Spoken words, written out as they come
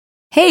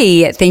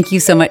Hey, thank you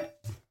so much.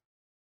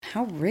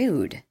 How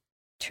rude.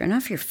 Turn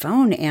off your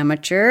phone,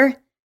 amateur.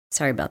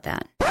 Sorry about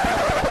that.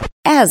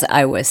 As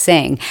I was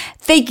saying,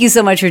 thank you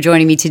so much for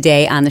joining me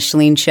today on The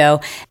Chalene Show.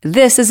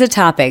 This is a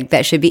topic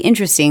that should be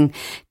interesting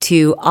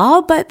to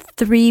all but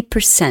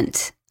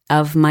 3%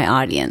 of my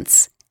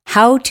audience.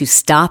 How to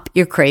stop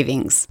your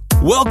cravings.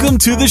 Welcome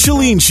to The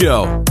Chalene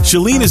Show.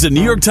 Chalene is a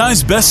New York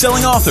Times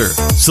bestselling author,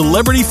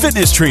 celebrity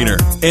fitness trainer,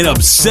 and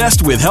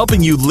obsessed with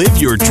helping you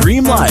live your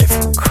dream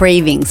life.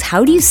 Cravings.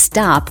 How do you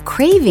stop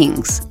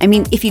cravings? I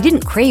mean, if you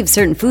didn't crave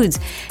certain foods,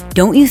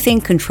 don't you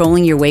think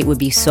controlling your weight would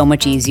be so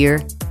much easier?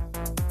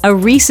 A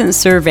recent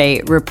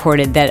survey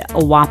reported that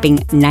a whopping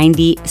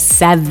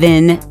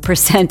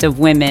 97% of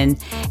women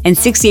and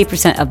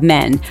 68% of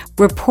men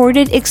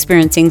reported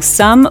experiencing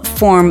some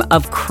form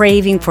of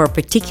craving for a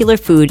particular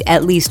food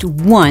at least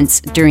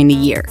once during the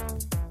year.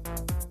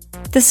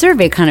 The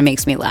survey kind of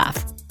makes me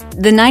laugh.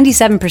 The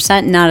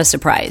 97%, not a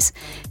surprise.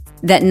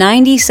 That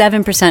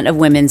 97% of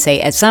women say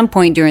at some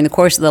point during the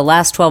course of the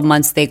last 12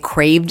 months they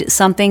craved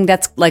something.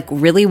 That's like,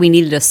 really? We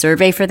needed a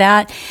survey for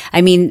that? I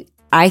mean,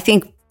 I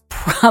think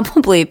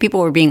probably, if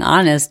people were being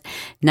honest,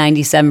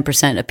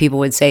 97% of people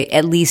would say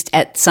at least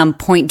at some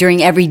point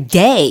during every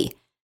day,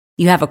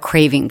 you have a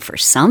craving for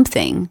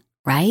something,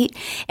 right?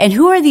 And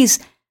who are these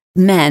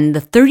men,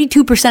 the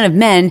 32% of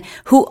men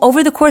who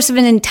over the course of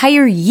an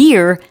entire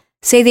year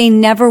say they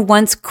never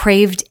once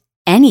craved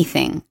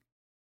anything?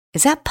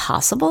 Is that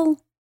possible?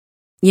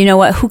 You know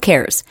what? Who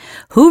cares?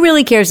 Who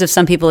really cares if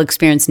some people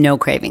experience no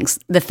cravings?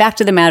 The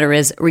fact of the matter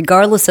is,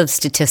 regardless of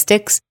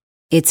statistics,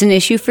 it's an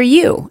issue for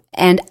you.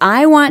 And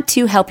I want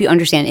to help you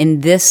understand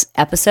in this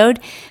episode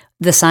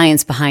the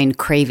science behind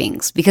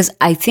cravings. Because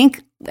I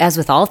think, as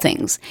with all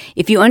things,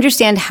 if you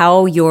understand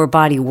how your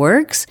body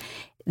works,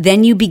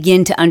 then you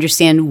begin to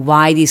understand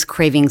why these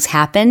cravings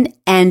happen.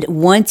 And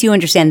once you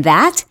understand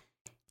that,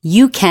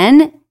 you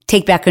can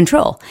take back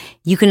control.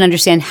 You can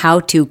understand how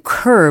to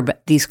curb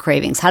these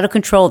cravings, how to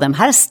control them,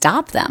 how to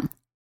stop them.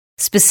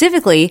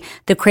 Specifically,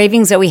 the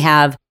cravings that we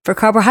have for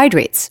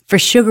carbohydrates, for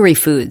sugary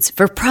foods,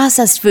 for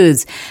processed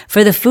foods,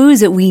 for the foods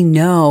that we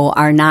know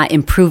are not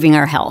improving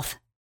our health.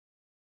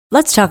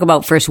 Let's talk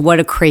about first what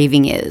a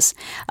craving is.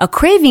 A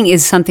craving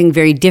is something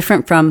very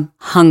different from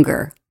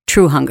hunger,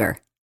 true hunger.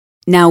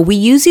 Now, we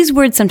use these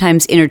words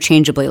sometimes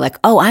interchangeably, like,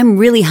 oh, I'm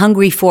really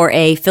hungry for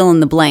a fill in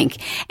the blank.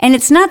 And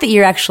it's not that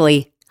you're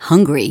actually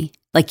hungry,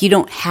 like you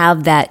don't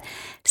have that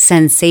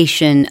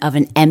sensation of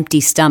an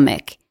empty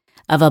stomach,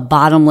 of a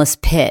bottomless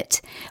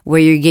pit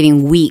where you're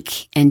getting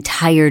weak and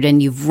tired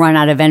and you've run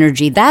out of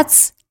energy.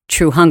 That's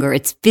true hunger.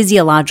 It's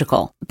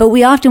physiological. But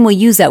we often will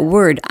use that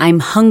word, I'm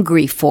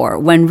hungry for,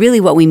 when really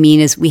what we mean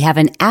is we have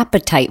an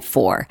appetite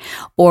for,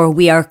 or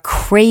we are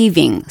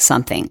craving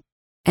something.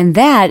 And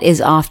that is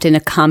often a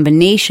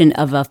combination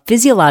of a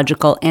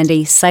physiological and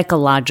a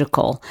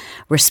psychological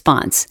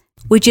response,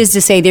 which is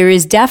to say there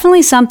is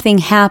definitely something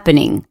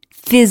happening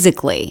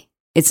physically.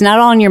 It's not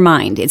all in your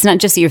mind. It's not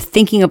just that you're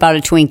thinking about a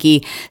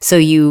Twinkie, so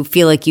you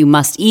feel like you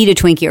must eat a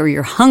Twinkie or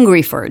you're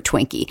hungry for a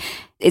Twinkie.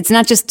 It's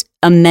not just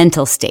a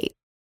mental state.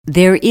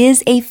 There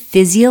is a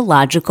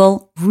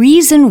physiological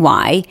reason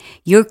why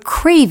you're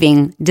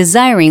craving,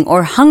 desiring,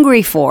 or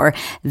hungry for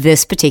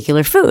this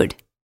particular food.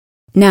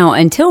 Now,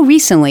 until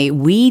recently,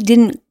 we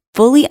didn't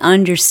fully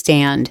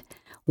understand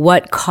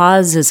what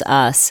causes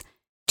us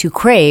to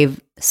crave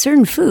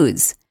certain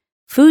foods.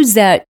 Foods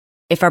that,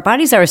 if our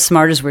bodies are as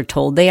smart as we're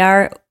told they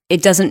are,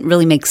 it doesn't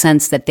really make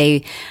sense that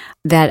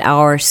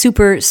our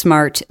super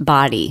smart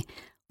body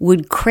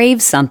would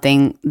crave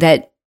something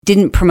that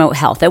didn't promote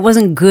health, that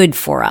wasn't good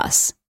for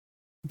us.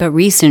 But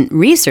recent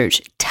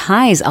research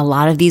ties a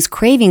lot of these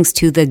cravings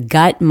to the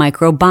gut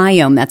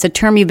microbiome. That's a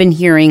term you've been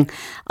hearing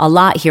a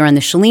lot here on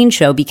The Chalene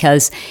Show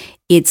because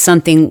it's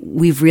something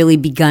we've really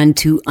begun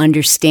to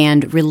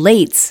understand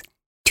relates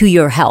to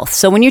your health.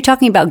 So when you're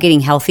talking about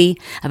getting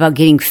healthy, about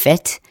getting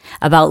fit,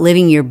 about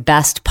living your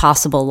best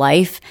possible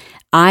life,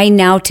 I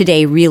now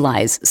today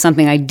realize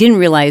something I didn't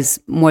realize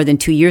more than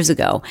 2 years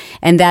ago.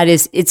 And that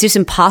is, it's just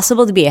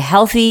impossible to be a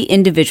healthy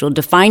individual,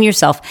 define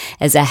yourself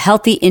as a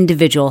healthy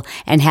individual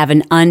and have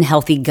an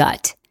unhealthy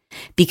gut.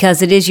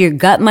 Because it is your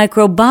gut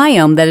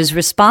microbiome that is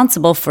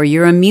responsible for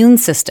your immune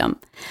system.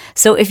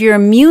 So if your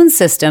immune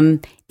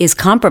system is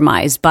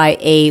compromised by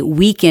a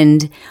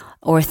weakened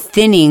or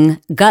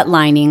thinning gut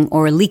lining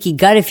or leaky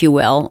gut, if you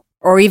will,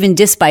 or even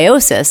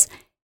dysbiosis,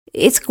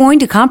 it's going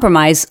to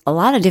compromise a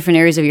lot of different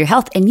areas of your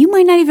health, and you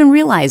might not even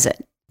realize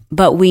it.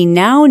 But we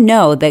now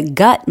know that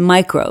gut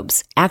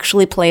microbes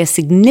actually play a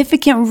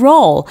significant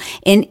role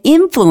in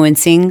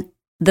influencing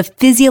the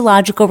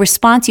physiological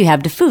response you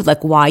have to food,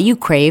 like why you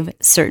crave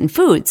certain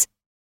foods.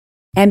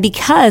 And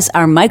because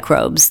our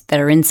microbes that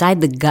are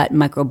inside the gut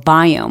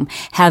microbiome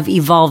have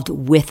evolved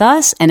with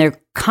us and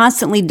they're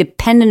constantly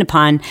dependent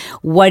upon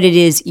what it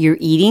is you're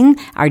eating,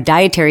 our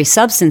dietary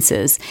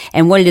substances,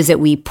 and what it is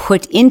that we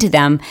put into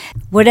them,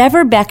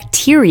 whatever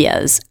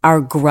bacterias are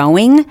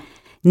growing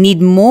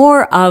need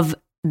more of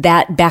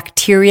that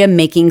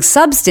bacteria-making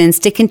substance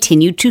to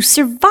continue to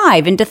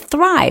survive and to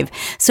thrive.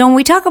 So when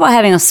we talk about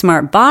having a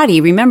smart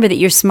body, remember that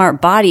your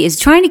smart body is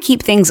trying to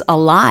keep things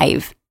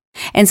alive.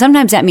 And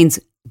sometimes that means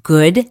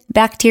good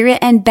bacteria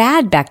and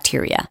bad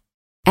bacteria.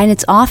 And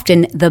it's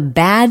often the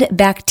bad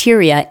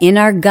bacteria in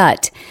our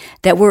gut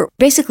that we're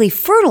basically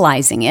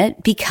fertilizing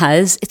it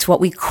because it's what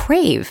we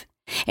crave.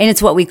 And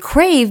it's what we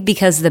crave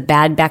because the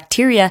bad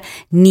bacteria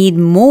need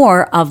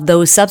more of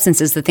those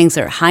substances, the things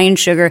that are high in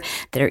sugar,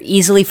 that are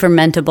easily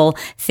fermentable,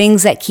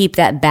 things that keep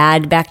that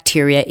bad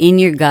bacteria in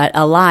your gut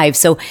alive.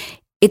 So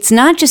it's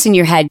not just in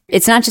your head.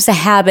 It's not just a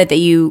habit that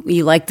you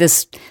like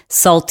this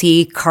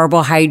salty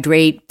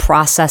carbohydrate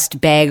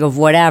processed bag of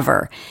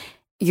whatever.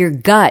 Your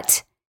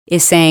gut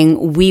is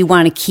saying we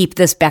want to keep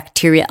this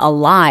bacteria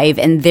alive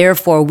and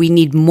therefore we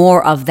need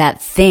more of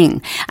that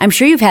thing. I'm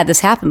sure you've had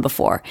this happen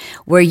before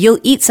where you'll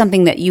eat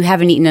something that you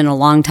haven't eaten in a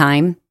long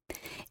time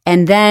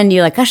and then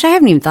you're like, gosh, I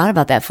haven't even thought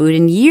about that food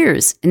in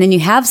years. And then you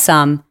have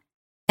some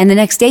and the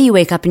next day you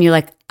wake up and you're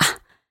like,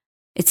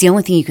 it's the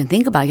only thing you can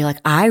think about. You're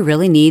like, I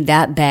really need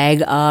that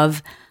bag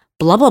of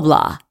blah, blah,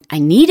 blah. I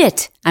need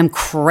it. I'm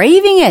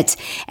craving it.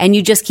 And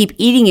you just keep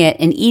eating it.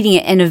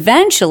 And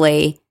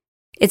eventually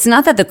it's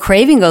not that the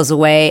craving goes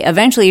away.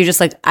 Eventually, you're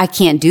just like, I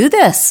can't do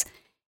this.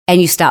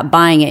 And you stop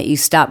buying it. You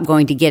stop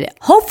going to get it.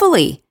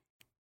 Hopefully.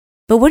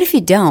 But what if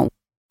you don't?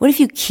 What if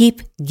you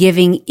keep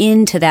giving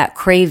in to that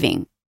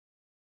craving?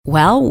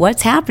 Well,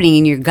 what's happening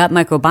in your gut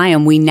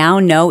microbiome we now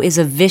know is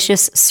a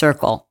vicious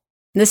circle.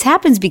 This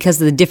happens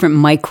because of the different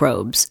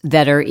microbes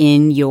that are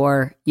in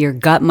your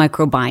gut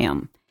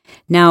microbiome.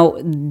 Now,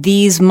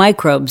 these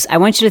microbes, I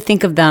want you to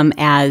think of them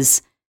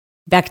as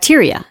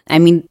bacteria. I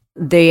mean,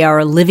 they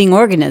are living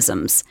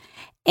organisms,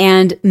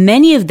 and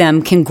many of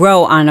them can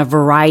grow on a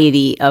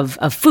variety of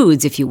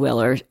foods, if you will,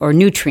 or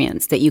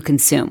nutrients that you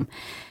consume.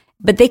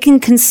 But they can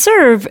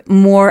conserve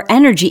more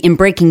energy in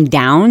breaking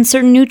down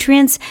certain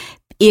nutrients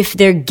if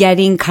they're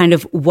getting kind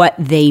of what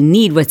they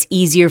need, what's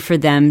easier for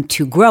them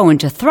to grow and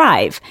to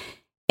thrive.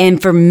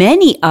 And for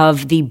many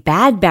of the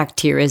bad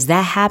bacteria,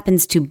 that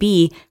happens to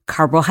be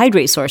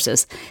carbohydrate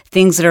sources,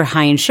 things that are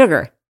high in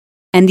sugar.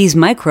 And these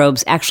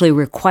microbes actually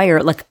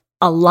require like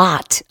a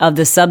lot of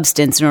the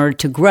substance in order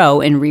to grow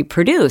and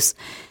reproduce.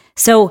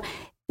 So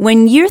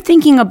when you're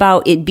thinking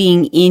about it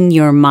being in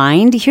your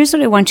mind, here's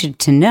what I want you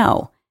to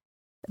know.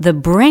 The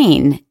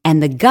brain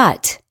and the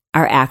gut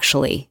are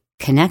actually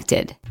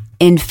connected.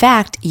 In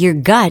fact, your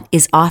gut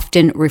is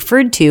often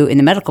referred to in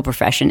the medical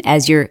profession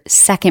as your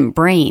second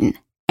brain.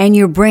 And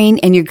your brain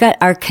and your gut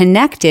are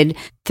connected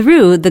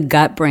through the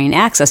gut-brain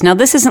axis. Now,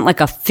 this isn't like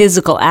a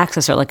physical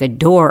axis or like a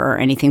door or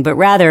anything, but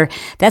rather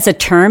that's a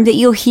term that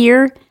you'll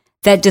hear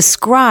that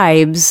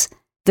describes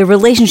the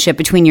relationship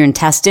between your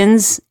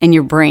intestines and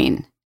your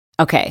brain.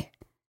 Okay.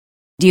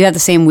 Do you have the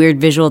same weird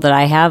visual that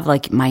I have?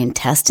 Like my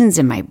intestines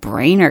and my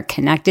brain are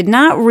connected?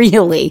 Not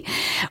really.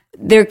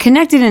 They're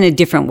connected in a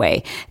different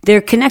way.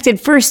 They're connected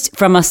first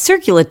from a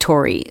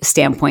circulatory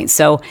standpoint.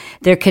 So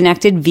they're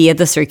connected via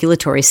the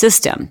circulatory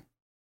system.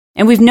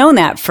 And we've known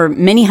that for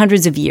many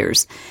hundreds of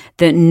years.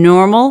 The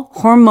normal,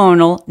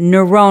 hormonal,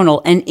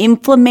 neuronal, and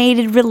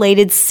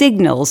inflammation-related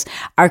signals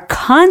are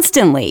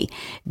constantly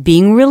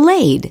being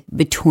relayed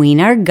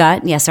between our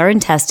gut, yes, our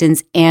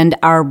intestines, and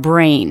our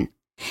brain.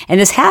 And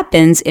this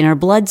happens in our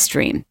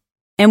bloodstream.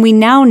 And we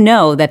now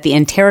know that the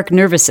enteric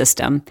nervous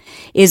system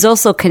is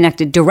also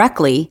connected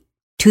directly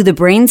to the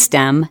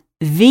brainstem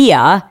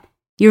via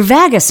your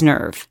vagus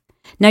nerve.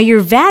 Now, your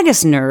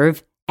vagus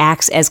nerve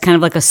acts as kind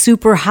of like a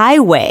super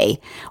highway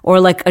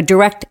or like a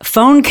direct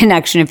phone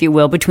connection, if you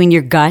will, between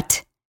your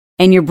gut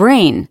and your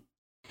brain.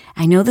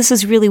 I know this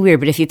is really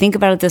weird, but if you think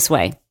about it this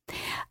way,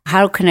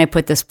 how can I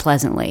put this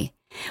pleasantly?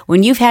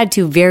 When you've had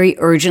to very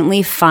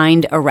urgently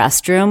find a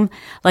restroom,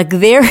 like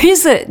there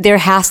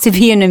has to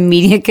be an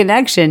immediate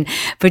connection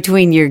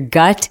between your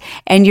gut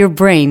and your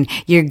brain.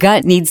 Your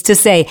gut needs to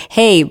say,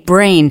 hey,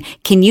 brain,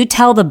 can you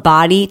tell the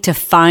body to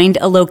find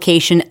a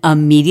location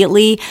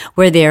immediately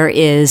where there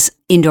is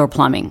indoor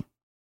plumbing?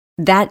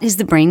 That is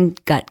the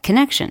brain-gut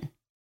connection.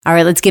 All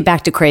right, let's get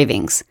back to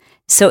cravings.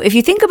 So if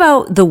you think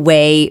about the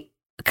way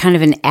kind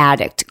of an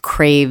addict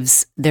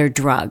craves their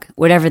drug,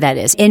 whatever that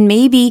is, and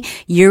maybe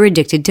you're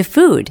addicted to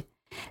food,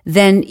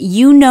 then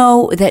you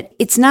know that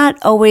it's not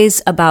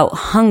always about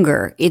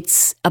hunger.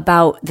 It's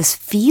about this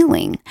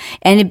feeling,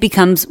 and it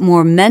becomes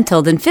more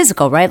mental than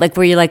physical, right? Like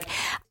where you're like,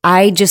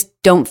 I just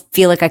don't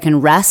feel like I can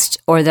rest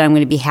or that I'm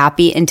going to be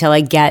happy until I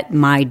get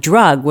my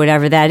drug,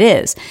 whatever that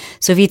is.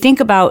 So if you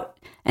think about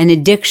an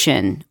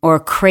addiction or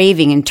a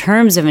craving in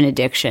terms of an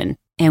addiction,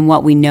 and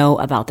what we know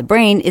about the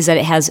brain is that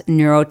it has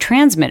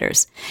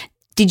neurotransmitters.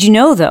 Did you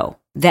know, though,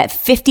 that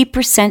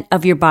 50%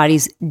 of your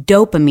body's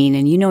dopamine,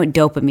 and you know what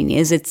dopamine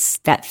is, it's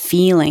that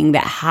feeling,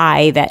 that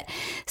high that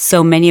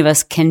so many of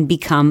us can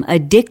become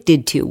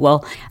addicted to.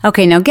 Well,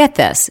 okay, now get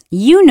this.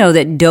 You know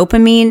that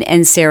dopamine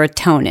and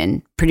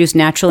serotonin produced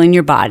naturally in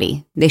your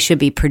body, they should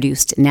be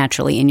produced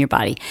naturally in your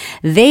body.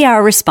 They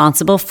are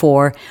responsible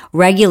for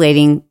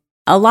regulating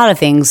a lot of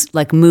things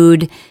like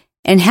mood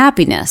and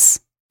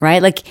happiness.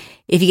 right? Like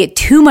if you get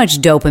too much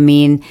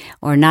dopamine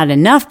or not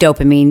enough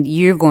dopamine,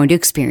 you're going to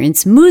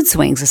experience mood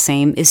swings. The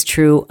same is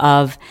true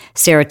of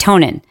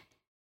serotonin.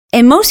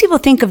 And most people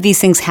think of these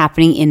things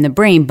happening in the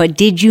brain, but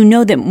did you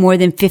know that more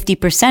than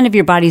 50% of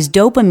your body's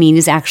dopamine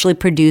is actually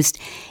produced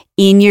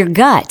in your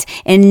gut?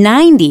 And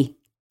 90%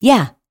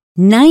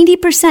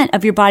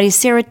 of your body's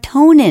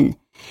serotonin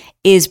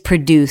is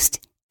produced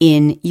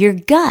in your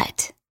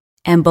gut.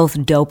 And both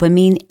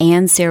dopamine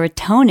and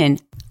serotonin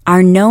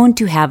are known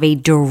to have a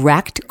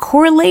direct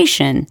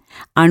correlation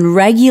on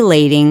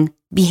regulating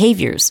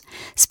behaviors,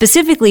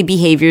 specifically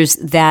behaviors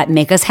that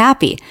make us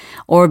happy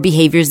or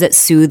behaviors that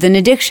soothe an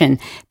addiction,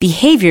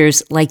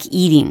 behaviors like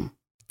eating.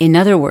 In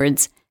other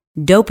words,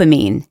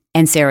 dopamine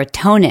and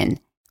serotonin,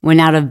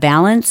 when out of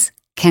balance,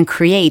 can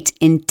create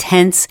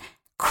intense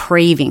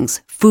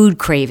cravings, food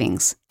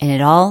cravings, and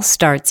it all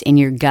starts in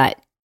your gut.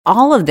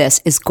 All of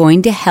this is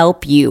going to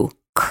help you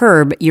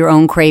curb your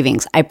own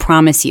cravings. I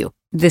promise you.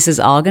 This is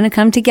all going to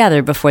come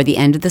together before the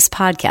end of this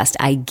podcast.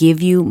 I give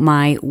you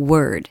my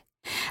word.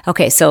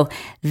 Okay, so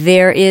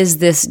there is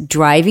this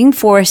driving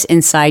force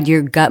inside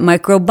your gut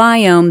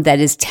microbiome that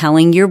is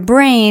telling your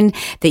brain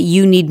that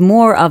you need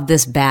more of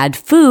this bad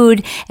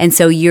food, and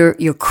so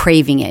you're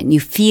craving it. And you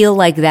feel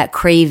like that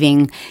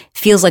craving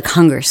feels like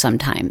hunger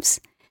sometimes.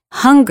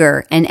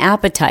 Hunger and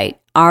appetite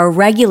are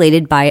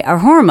regulated by our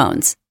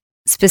hormones,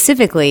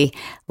 specifically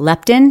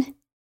leptin,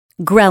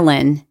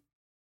 ghrelin,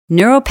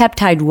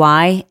 neuropeptide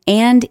Y,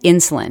 and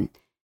insulin.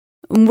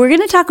 We're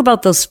going to talk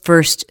about those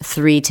first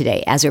three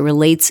today as it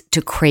relates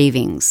to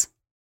cravings.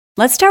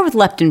 Let's start with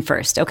leptin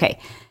first. Okay.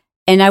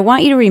 And I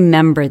want you to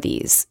remember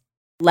these.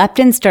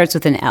 Leptin starts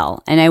with an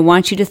L, and I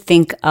want you to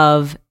think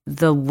of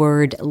the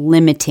word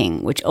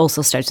limiting, which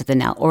also starts with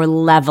an L, or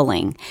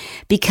leveling,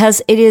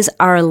 because it is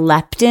our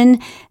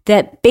leptin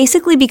that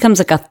basically becomes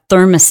like a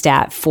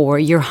thermostat for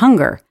your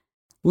hunger.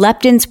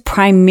 Leptin's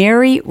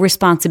primary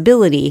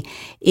responsibility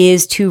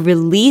is to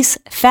release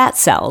fat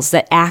cells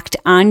that act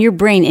on your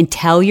brain and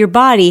tell your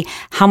body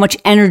how much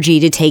energy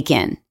to take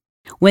in.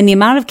 When the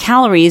amount of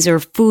calories or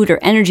food or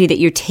energy that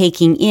you're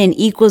taking in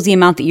equals the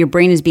amount that your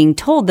brain is being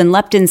told, then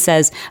leptin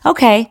says,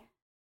 okay,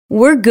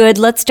 we're good.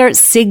 Let's start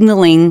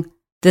signaling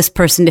this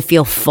person to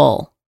feel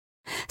full.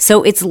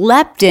 So it's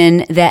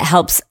leptin that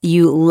helps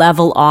you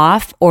level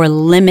off or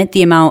limit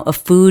the amount of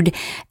food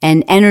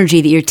and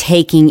energy that you're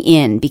taking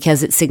in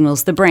because it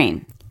signals the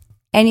brain.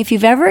 And if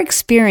you've ever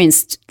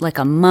experienced like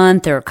a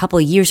month or a couple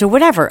of years or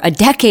whatever, a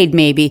decade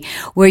maybe,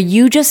 where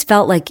you just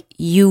felt like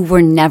you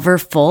were never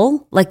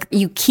full, like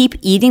you keep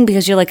eating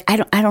because you're like, I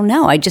don't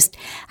know. I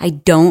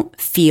don't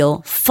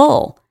feel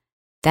full.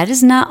 That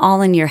is not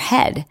all in your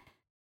head.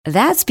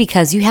 That's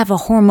because you have a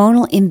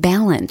hormonal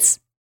imbalance.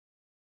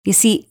 You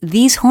see,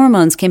 these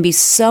hormones can be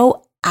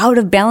so out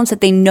of balance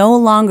that they no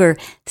longer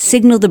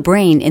signal the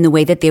brain in the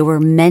way that they were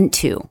meant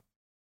to.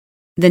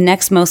 The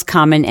next most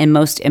common and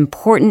most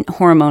important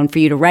hormone for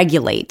you to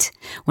regulate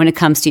when it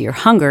comes to your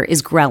hunger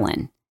is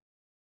ghrelin.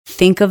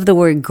 Think of the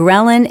word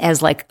ghrelin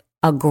as like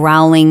a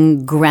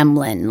growling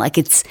gremlin, like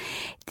it's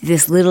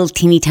this little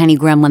teeny tiny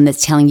gremlin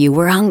that's telling you,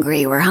 we're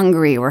hungry, we're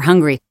hungry, we're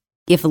hungry.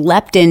 If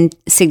leptin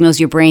signals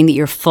your brain that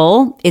you're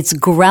full, it's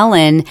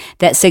ghrelin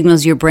that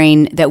signals your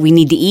brain that we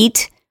need to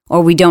eat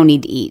or we don't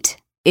need to eat.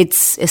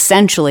 It's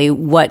essentially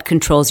what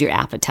controls your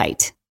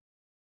appetite.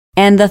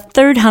 And the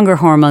third hunger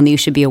hormone that you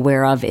should be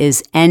aware of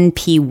is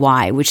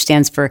NPY, which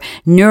stands for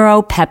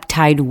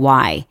neuropeptide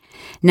Y.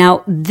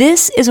 Now,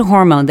 this is a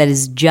hormone that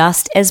is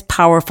just as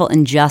powerful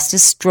and just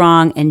as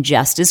strong and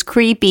just as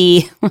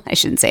creepy. I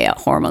shouldn't say a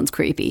hormone's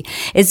creepy.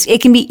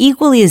 It can be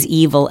equally as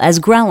evil as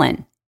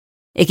ghrelin.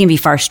 It can be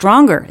far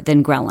stronger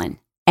than ghrelin.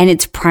 And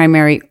its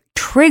primary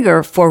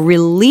trigger for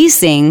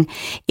releasing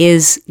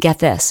is, get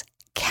this,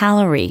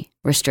 calorie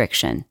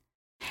restriction.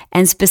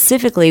 And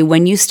specifically,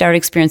 when you start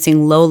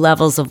experiencing low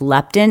levels of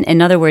leptin,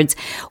 in other words,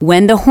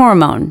 when the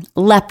hormone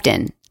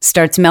leptin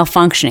starts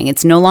malfunctioning,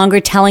 it's no longer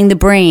telling the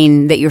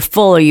brain that you're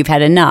full or you've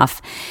had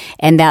enough,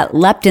 and that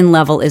leptin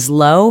level is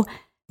low,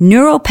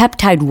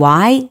 neuropeptide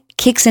Y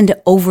kicks into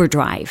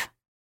overdrive.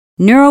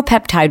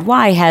 Neuropeptide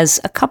Y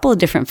has a couple of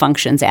different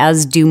functions,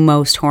 as do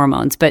most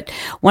hormones, but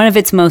one of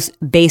its most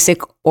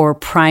basic or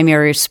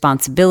primary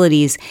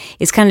responsibilities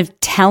is kind of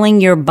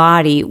telling your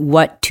body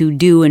what to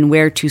do and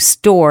where to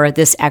store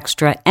this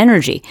extra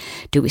energy.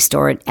 Do we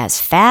store it as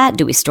fat?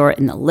 Do we store it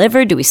in the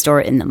liver? Do we store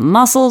it in the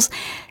muscles?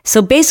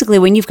 So basically,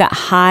 when you've got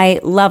high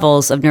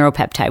levels of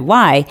neuropeptide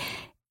Y,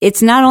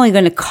 it's not only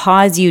going to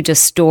cause you to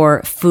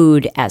store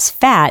food as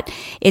fat,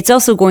 it's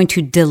also going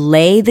to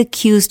delay the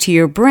cues to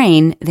your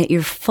brain that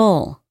you're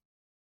full.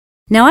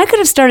 Now, I could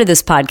have started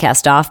this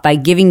podcast off by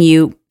giving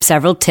you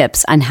several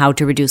tips on how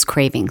to reduce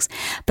cravings,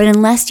 but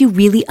unless you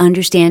really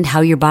understand how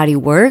your body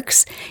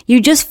works, you're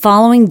just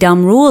following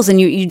dumb rules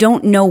and you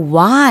don't know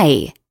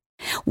why.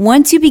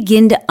 Once you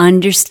begin to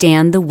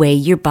understand the way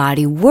your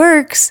body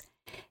works,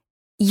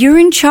 you're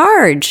in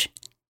charge.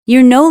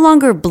 You're no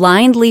longer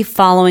blindly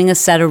following a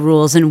set of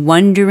rules and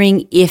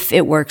wondering if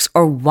it works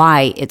or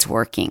why it's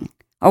working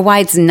or why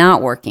it's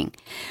not working.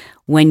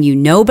 When you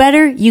know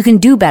better, you can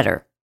do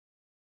better.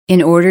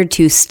 In order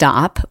to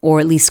stop or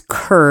at least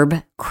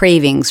curb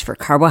cravings for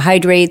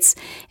carbohydrates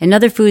and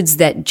other foods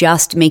that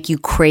just make you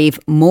crave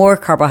more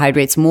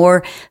carbohydrates,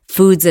 more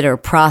foods that are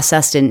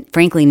processed and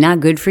frankly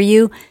not good for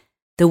you,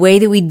 the way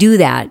that we do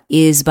that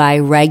is by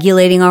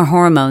regulating our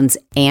hormones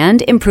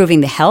and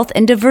improving the health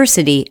and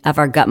diversity of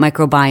our gut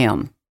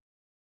microbiome.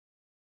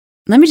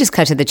 Let me just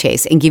cut to the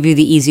chase and give you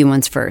the easy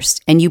ones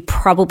first. And you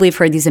probably have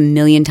heard these a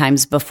million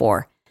times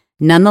before.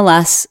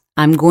 Nonetheless,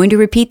 I'm going to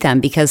repeat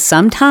them because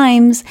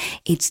sometimes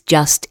it's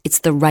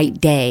the right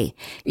day.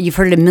 You've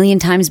heard it a million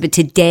times, but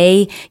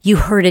today you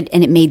heard it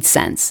and it made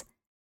sense.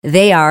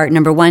 They are,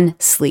 number one,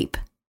 sleep.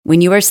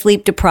 When you are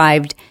sleep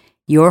deprived,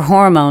 your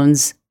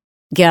hormones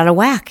get out of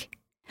whack.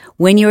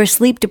 When you are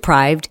sleep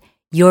deprived,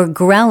 your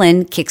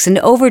ghrelin kicks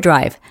into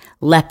overdrive.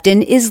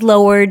 Leptin is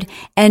lowered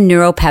and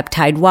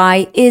neuropeptide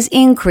Y is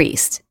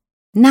increased.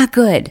 Not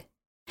good.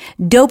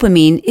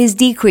 Dopamine is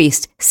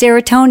decreased.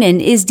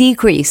 Serotonin is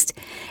decreased.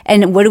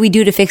 And what do we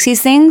do to fix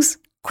these things?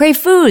 Crave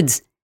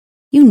foods.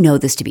 You know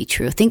this to be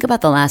true. Think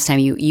about the last time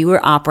you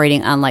were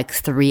operating on like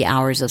 3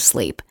 hours of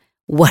sleep.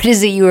 What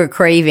is it you were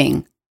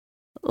craving?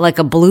 Like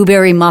a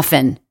blueberry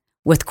muffin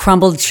with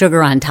crumbled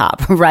sugar on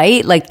top,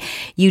 right? Like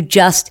you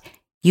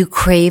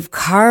crave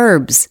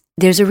carbs.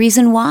 There's a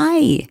reason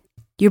why.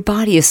 Your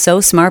body is so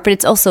smart, but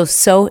it's also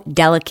so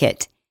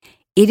delicate.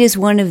 It is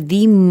one of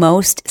the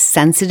most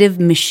sensitive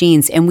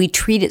machines, and we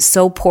treat it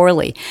so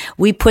poorly.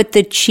 We put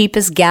the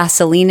cheapest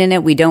gasoline in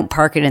it. We don't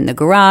park it in the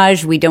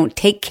garage. We don't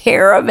take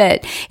care of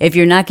it. If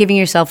you're not giving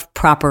yourself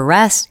proper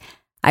rest,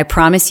 I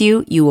promise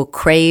you will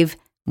crave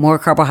more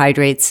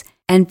carbohydrates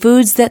and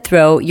foods that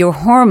throw your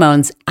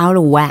hormones out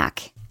of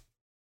whack.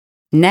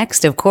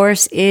 Next, of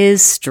course,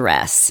 is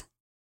stress.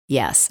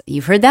 Yes,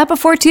 you've heard that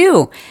before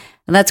too.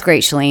 That's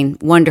great,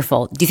 Shalene.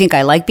 Wonderful. Do you think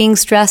I like being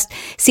stressed?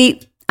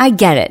 See, I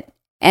get it.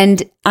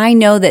 And I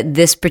know that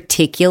this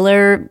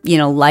particular,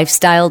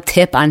 lifestyle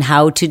tip on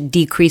how to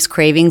decrease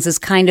cravings is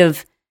kind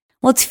of,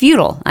 it's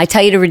futile. I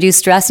tell you to reduce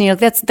stress and you're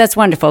like, that's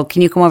wonderful.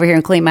 Can you come over here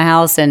and clean my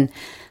house and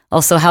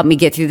also help me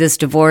get through this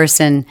divorce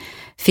and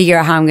figure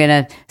out how I'm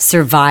going to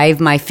survive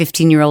my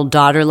 15-year-old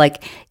daughter?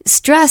 Like,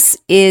 stress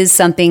is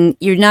something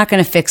you're not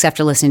going to fix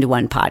after listening to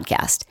one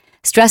podcast.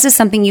 Stress is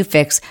something you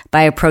fix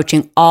by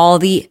approaching all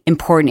the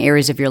important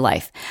areas of your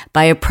life,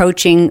 by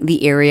approaching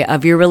the area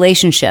of your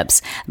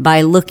relationships,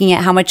 by looking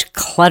at how much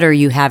clutter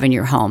you have in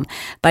your home,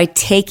 by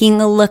taking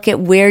a look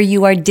at where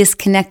you are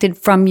disconnected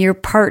from your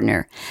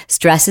partner.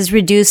 Stress is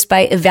reduced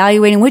by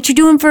evaluating what you're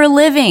doing for a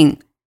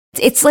living.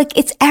 It's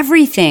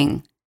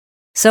everything.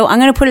 So I'm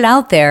going to put it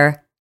out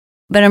there,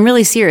 but I'm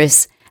really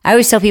serious. I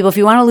always tell people, if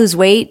you want to lose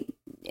weight,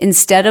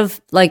 instead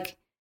of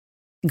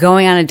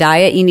going on a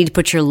diet, you need to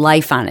put your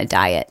life on a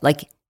diet.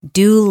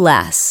 Do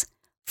less.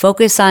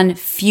 Focus on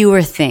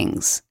fewer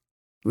things.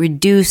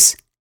 Reduce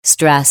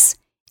stress,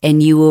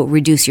 and you will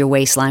reduce your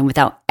waistline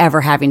without ever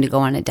having to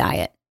go on a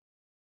diet.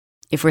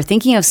 If we're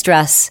thinking of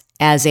stress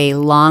as a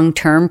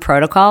long-term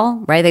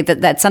protocol, right?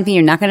 That's something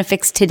you're not going to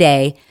fix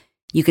today.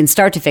 You can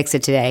start to fix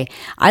it today.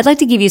 I'd like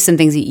to give you some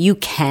things that you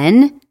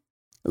can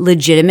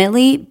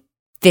legitimately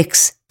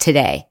fix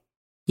today.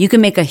 You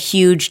can make a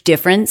huge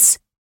difference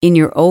in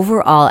your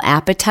overall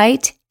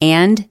appetite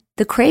and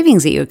the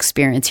cravings that you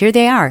experience. Here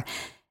they are.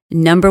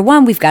 Number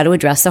one, we've got to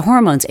address the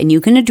hormones, and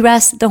you can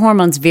address the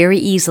hormones very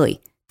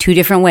easily, 2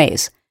 different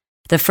ways.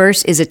 The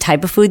first is a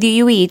type of food that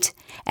you eat,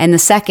 and the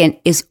second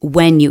is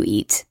when you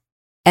eat.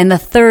 And the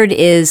third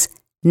is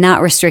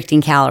not restricting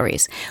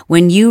calories.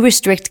 When you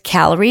restrict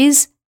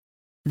calories,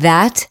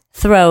 that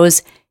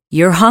throws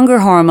your hunger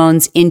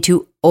hormones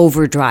into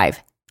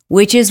overdrive,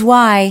 which is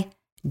why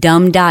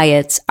dumb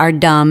diets are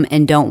dumb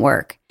and don't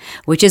work.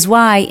 Which is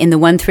why in the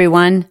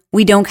 131,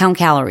 we don't count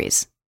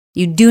calories.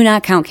 You do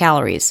not count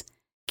calories.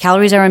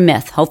 Calories are a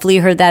myth. Hopefully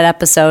you heard that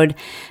episode,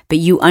 but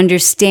you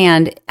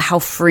understand how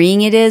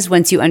freeing it is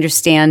once you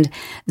understand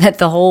that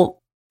the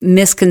whole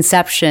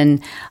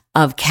misconception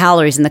of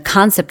calories and the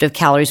concept of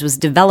calories was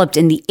developed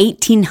in the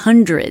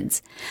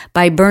 1800s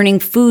by burning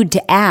food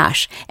to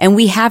ash. And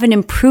we haven't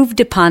improved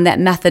upon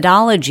that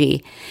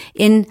methodology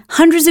in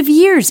hundreds of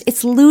years.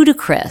 It's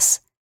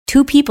ludicrous.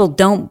 2 people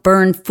don't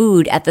burn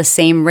food at the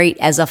same rate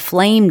as a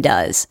flame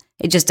does.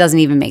 It just doesn't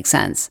even make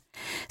sense.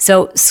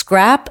 So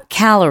scrap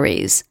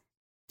calories,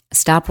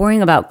 stop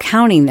worrying about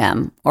counting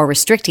them or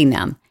restricting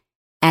them,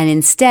 and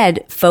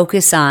instead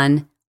focus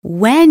on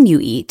when you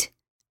eat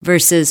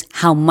versus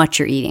how much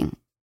you're eating.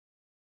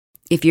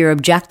 If your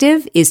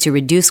objective is to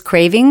reduce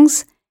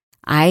cravings,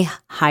 I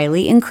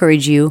highly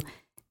encourage you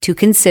to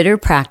consider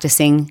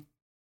practicing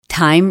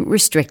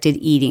time-restricted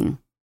eating,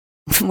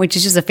 which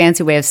is just a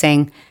fancy way of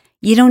saying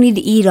you don't need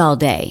to eat all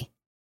day.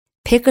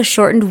 Pick a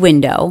shortened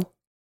window.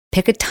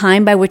 Pick a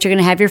time by which you're going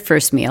to have your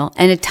first meal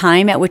and a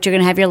time at which you're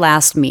going to have your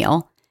last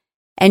meal,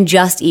 and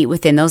just eat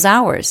within those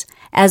hours,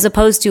 as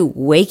opposed to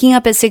waking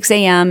up at 6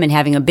 a.m. and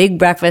having a big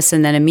breakfast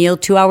and then a meal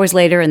 2 hours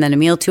later and then a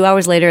meal 2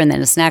 hours later and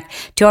then a snack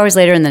 2 hours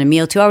later and then a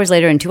meal 2 hours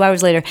later and 2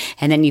 hours later.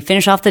 And then you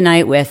finish off the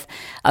night with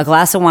a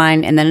glass of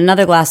wine and then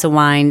another glass of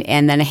wine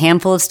and then a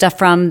handful of stuff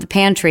from the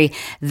pantry.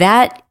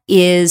 That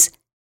is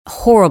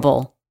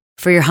horrible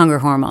for your hunger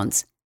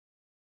hormones.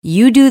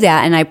 You do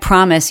that, and I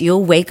promise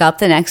you'll wake up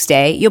the next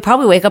day. You'll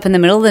probably wake up in the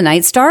middle of the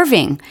night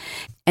starving.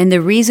 And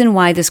the reason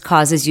why this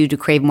causes you to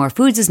crave more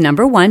foods is,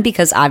 number one,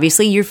 because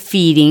obviously you're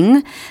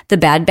feeding the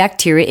bad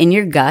bacteria in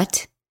your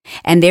gut,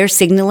 and they're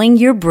signaling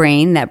your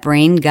brain, that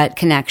brain-gut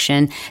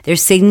connection, they're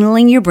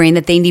signaling your brain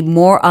that they need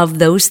more of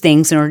those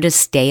things in order to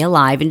stay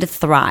alive and to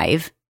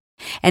thrive.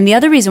 And the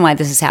other reason why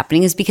this is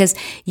happening is because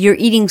you're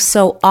eating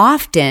so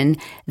often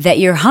that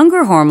your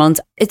hunger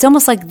hormones, it's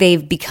almost like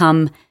they've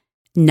become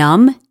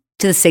numb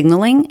to the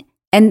signaling,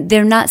 and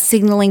they're not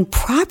signaling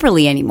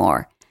properly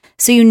anymore.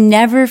 So you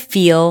never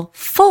feel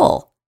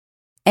full.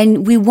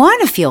 And we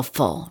want to feel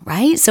full,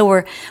 right? So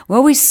we're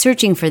always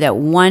searching for that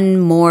one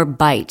more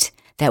bite,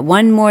 that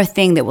one more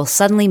thing that will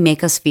suddenly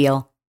make us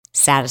feel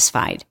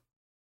satisfied.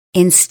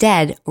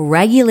 Instead,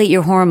 regulate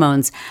your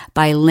hormones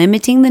by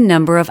limiting the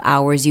number of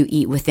hours you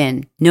eat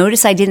within.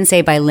 Notice I didn't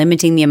say by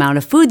limiting the amount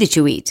of food that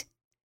you eat.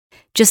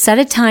 Just set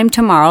a time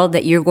tomorrow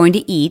that you're going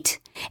to eat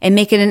and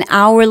make it an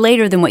hour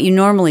later than what you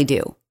normally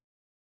do.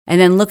 And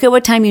then look at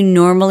what time you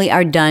normally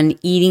are done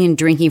eating and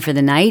drinking for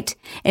the night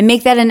and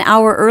make that an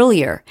hour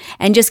earlier,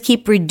 and just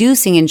keep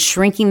reducing and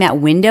shrinking that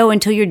window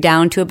until you're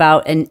down to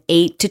about an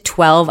 8 to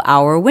 12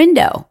 hour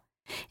window.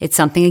 It's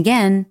something,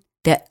 again,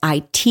 that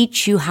I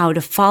teach you how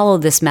to follow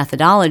this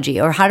methodology,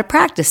 or how to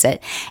practice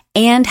it,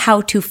 and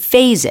how to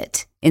phase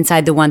it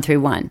inside the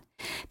 1-3-1.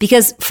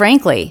 Because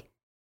frankly,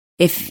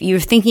 if you're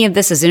thinking of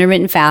this as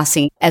intermittent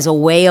fasting as a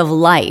way of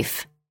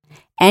life,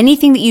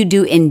 anything that you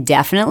do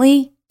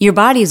indefinitely, your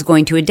body is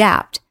going to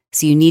adapt.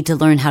 So you need to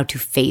learn how to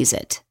phase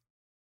it.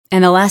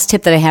 And the last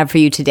tip that I have for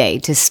you today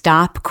to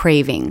stop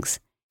cravings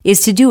is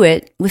to do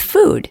it with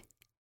food.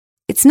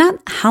 It's not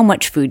how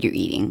much food you're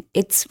eating.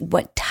 It's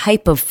what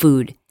type of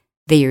food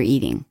that you're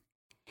eating.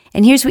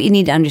 And here's what you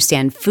need to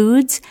understand.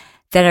 Foods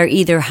that are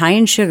either high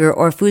in sugar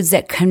or foods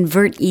that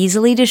convert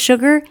easily to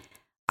sugar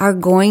are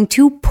going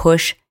to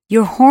push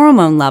your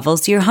hormone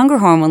levels, your hunger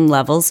hormone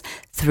levels,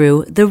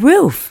 through the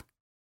roof.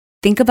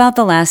 Think about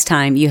the last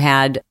time you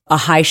had a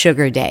high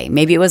sugar day.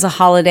 Maybe it was a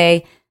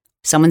holiday,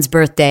 someone's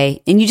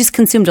birthday, and you just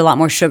consumed a lot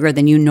more sugar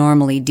than you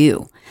normally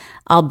do.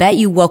 I'll bet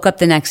you woke up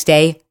the next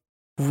day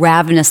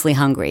ravenously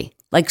hungry,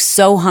 like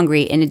so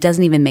hungry, and it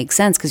doesn't even make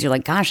sense because you're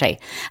like, gosh, I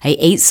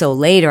ate so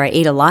late, or I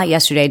ate a lot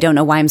yesterday. I don't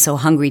know why I'm so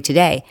hungry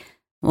today.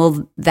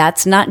 Well,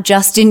 that's not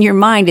just in your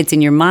mind. It's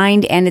in your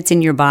mind and it's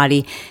in your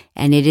body,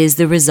 and it is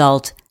the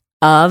result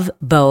of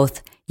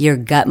both your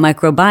gut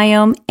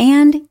microbiome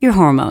and your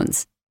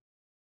hormones.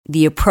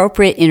 The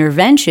appropriate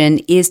intervention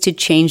is to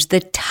change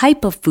the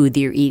type of food that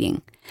you're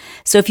eating.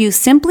 So if you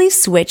simply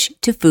switch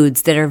to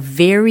foods that are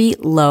very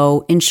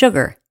low in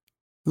sugar,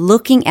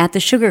 looking at the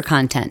sugar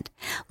content,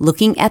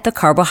 looking at the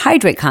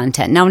carbohydrate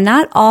content. Now,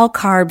 not all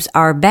carbs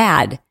are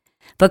bad,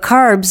 but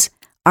carbs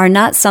are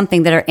not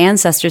something that our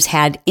ancestors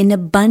had in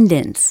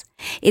abundance.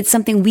 It's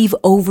something we've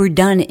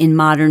overdone in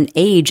modern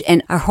age,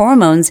 and our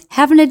hormones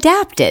haven't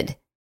adapted.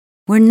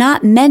 We're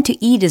not meant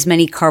to eat as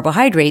many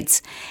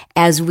carbohydrates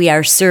as we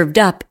are served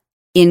up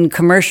in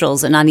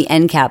commercials and on the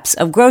end caps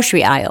of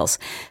grocery aisles.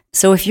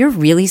 So if you're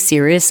really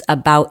serious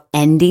about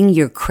ending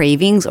your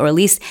cravings, or at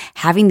least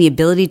having the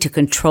ability to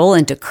control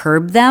and to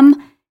curb them,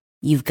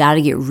 you've got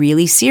to get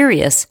really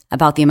serious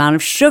about the amount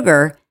of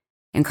sugar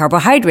and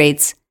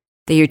carbohydrates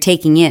that you're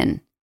taking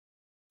in.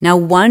 Now,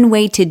 one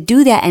way to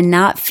do that and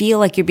not feel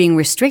like you're being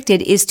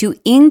restricted is to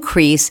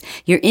increase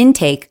your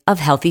intake of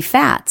healthy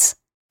fats.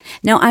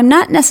 Now, I'm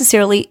not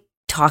necessarily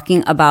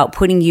talking about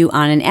putting you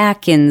on an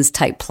Atkins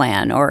type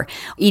plan or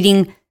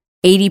eating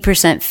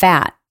 80%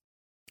 fat,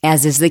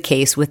 as is the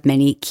case with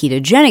many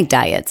ketogenic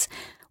diets.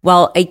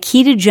 While a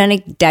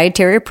ketogenic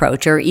dietary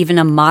approach, or even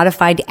a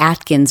modified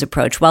Atkins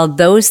approach, while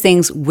those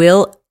things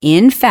will,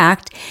 in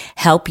fact,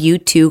 help you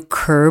to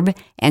curb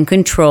and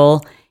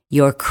control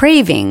your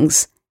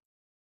cravings,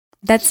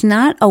 that's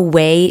not a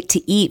way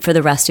to eat for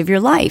the rest of your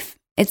life.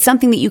 It's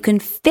something that you can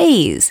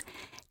phase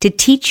to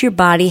teach your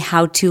body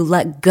how to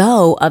let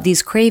go of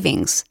these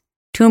cravings,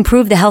 to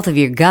improve the health of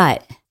your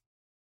gut,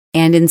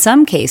 and in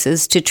some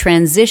cases, to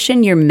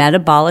transition your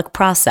metabolic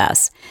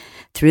process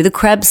through the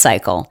Krebs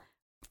cycle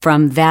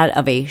from that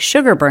of a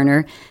sugar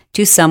burner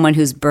to someone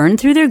who's burned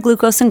through their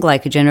glucose and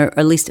glycogen, or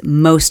at least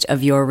most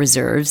of your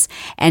reserves,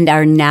 and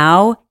are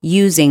now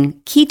using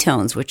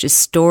ketones, which is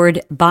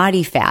stored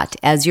body fat,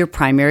 as your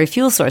primary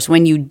fuel source.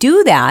 When you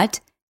do that,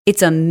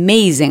 it's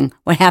amazing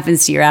what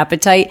happens to your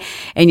appetite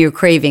and your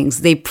cravings.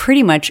 They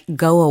pretty much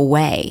go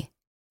away.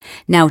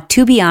 Now,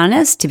 to be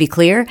honest, to be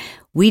clear,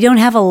 we don't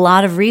have a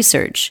lot of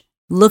research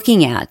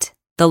looking at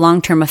the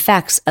long-term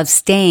effects of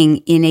staying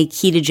in a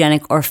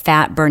ketogenic or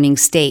fat-burning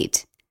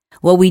state.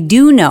 What we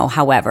do know,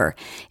 however,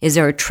 is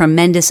there are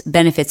tremendous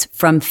benefits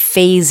from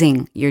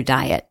phasing your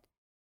diet.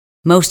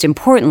 Most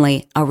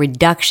importantly, a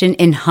reduction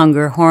in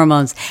hunger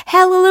hormones.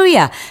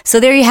 Hallelujah! So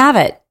there you have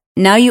it.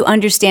 Now you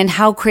understand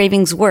how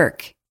cravings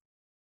work.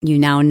 You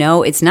now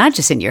know it's not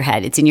just in your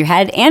head. It's in your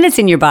head and it's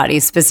in your body.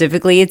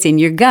 Specifically, it's in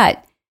your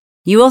gut.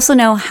 You also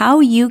know how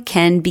you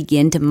can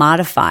begin to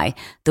modify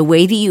the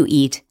way that you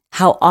eat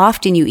how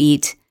often you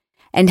eat,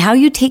 and how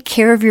you take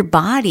care of your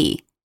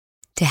body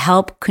to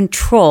help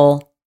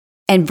control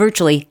and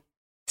virtually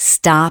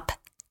stop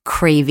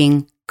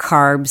craving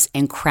carbs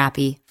and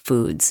crappy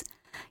foods.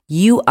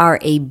 You are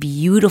a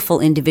beautiful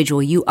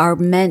individual. You are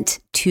meant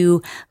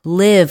to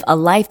live a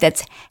life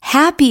that's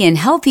happy and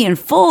healthy and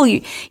full.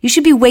 You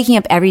should be waking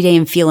up every day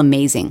and feel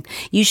amazing.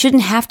 You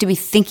shouldn't have to be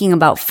thinking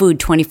about food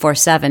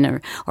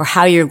 24/7 or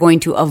how you're going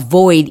to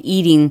avoid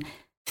eating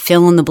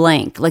fill in the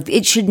blank. Like,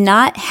 it should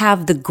not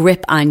have the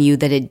grip on you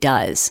that it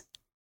does.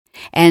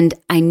 And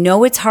I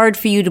know it's hard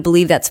for you to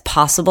believe that's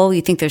possible.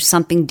 You think there's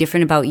something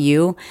different about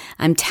you.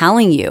 I'm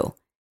telling you,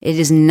 it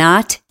is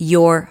not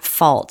your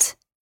fault.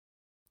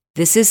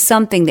 This is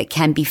something that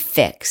can be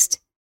fixed.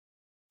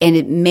 And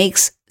it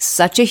makes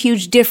such a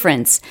huge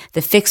difference.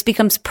 The fix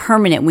becomes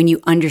permanent when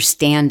you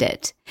understand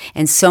it.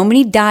 And so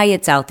many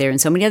diets out there and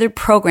so many other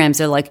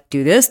programs are like,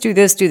 do this, do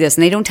this, do this.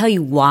 And they don't tell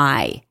you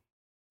why.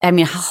 I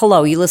mean,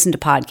 hello, you listen to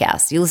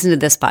podcasts. You listen to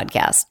this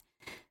podcast.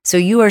 So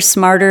you are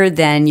smarter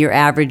than your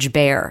average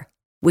bear,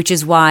 which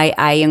is why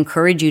I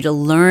encourage you to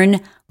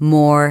learn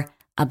more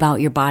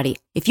about your body.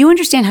 If you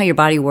understand how your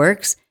body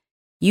works,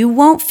 you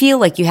won't feel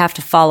like you have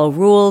to follow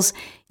rules.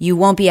 You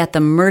won't be at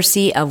the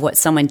mercy of what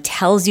someone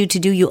tells you to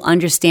do. You'll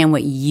understand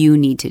what you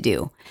need to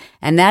do.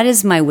 And that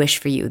is my wish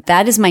for you.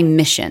 That is my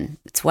mission.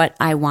 It's what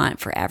I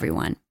want for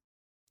everyone.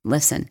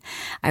 Listen,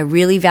 I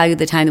really value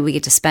the time that we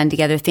get to spend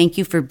together. Thank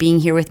you for being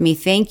here with me.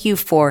 Thank you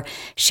for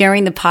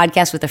sharing the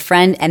podcast with a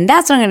friend. And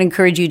that's what I'm going to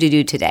encourage you to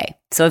do today.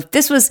 So if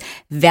this was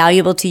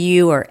valuable to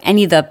you, or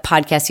any of the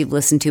podcasts you've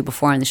listened to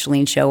before on the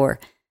Chalene Show were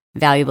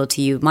valuable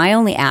to you, my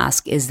only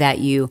ask is that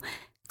you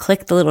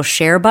click the little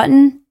share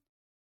button.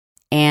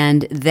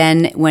 And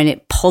then when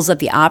it pulls up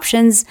the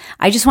options,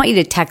 I just want you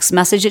to text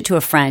message it to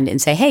a friend and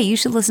say, hey, you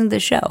should listen to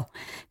this show,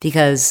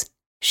 because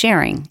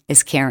sharing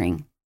is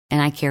caring.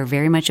 And I care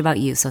very much about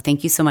you. So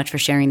thank you so much for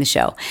sharing the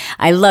show.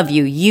 I love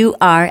you. You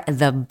are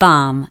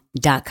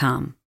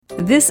thebomb.com.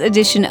 This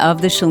edition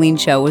of The Chalene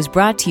Show was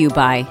brought to you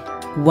by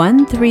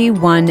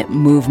 131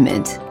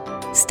 Movement.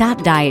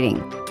 Stop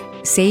dieting.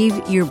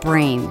 Save your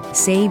brain.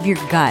 Save your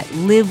gut.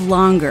 Live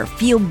longer.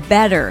 Feel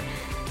better.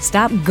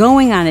 Stop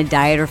going on a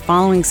diet or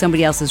following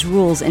somebody else's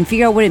rules, and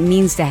figure out what it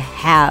means to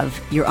have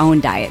your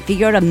own diet.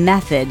 Figure out a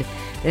method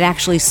that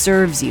actually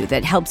serves you,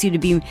 that helps you to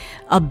be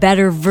a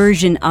better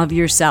version of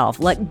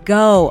yourself. Let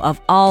go of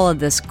all of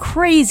this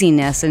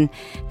craziness and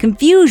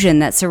confusion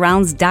that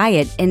surrounds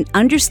diet, and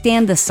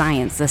understand the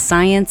science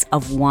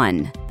of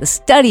one, the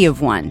study of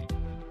one.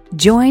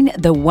 Join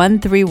the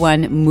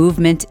 131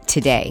 movement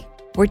today.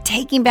 We're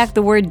taking back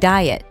the word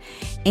diet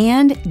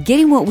and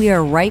getting what we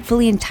are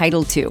rightfully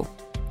entitled to,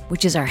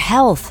 which is our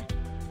health.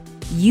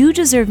 You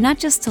deserve not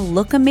just to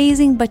look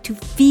amazing, but to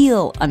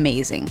feel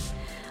amazing.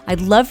 I'd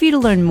love for you to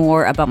learn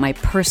more about my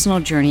personal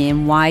journey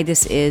and why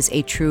this is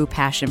a true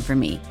passion for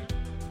me.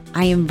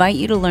 I invite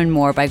you to learn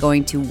more by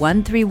going to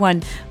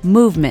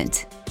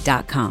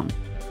 131movement.com.